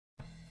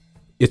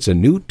It's a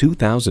new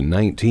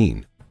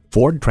 2019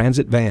 Ford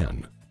Transit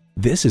van.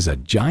 This is a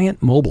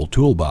giant mobile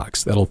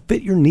toolbox that'll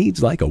fit your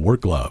needs like a work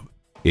glove.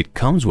 It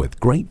comes with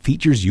great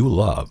features you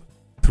love.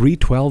 3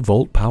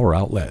 12-volt power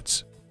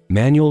outlets,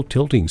 manual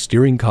tilting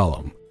steering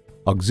column,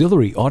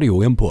 auxiliary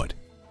audio input,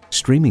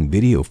 streaming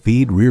video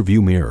feed rear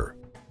view mirror,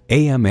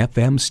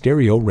 AM/FM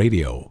stereo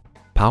radio,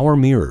 power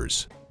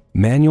mirrors,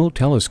 manual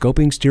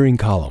telescoping steering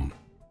column,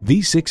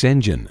 V6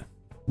 engine,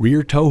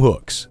 rear tow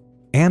hooks,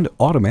 and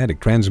automatic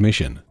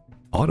transmission.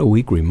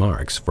 AutoWeek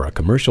remarks, for a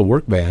commercial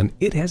work van,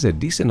 it has a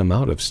decent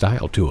amount of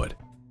style to it.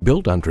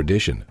 Built on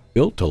tradition,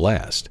 built to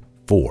last.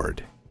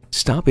 Ford.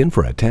 Stop in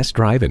for a test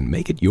drive and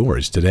make it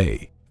yours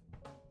today.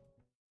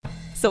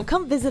 So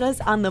come visit us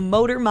on the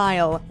Motor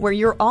Mile, where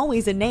you're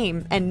always a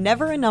name and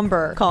never a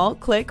number. Call,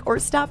 click, or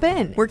stop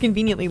in. We're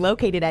conveniently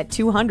located at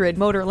 200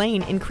 Motor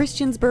Lane in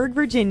Christiansburg,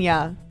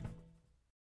 Virginia.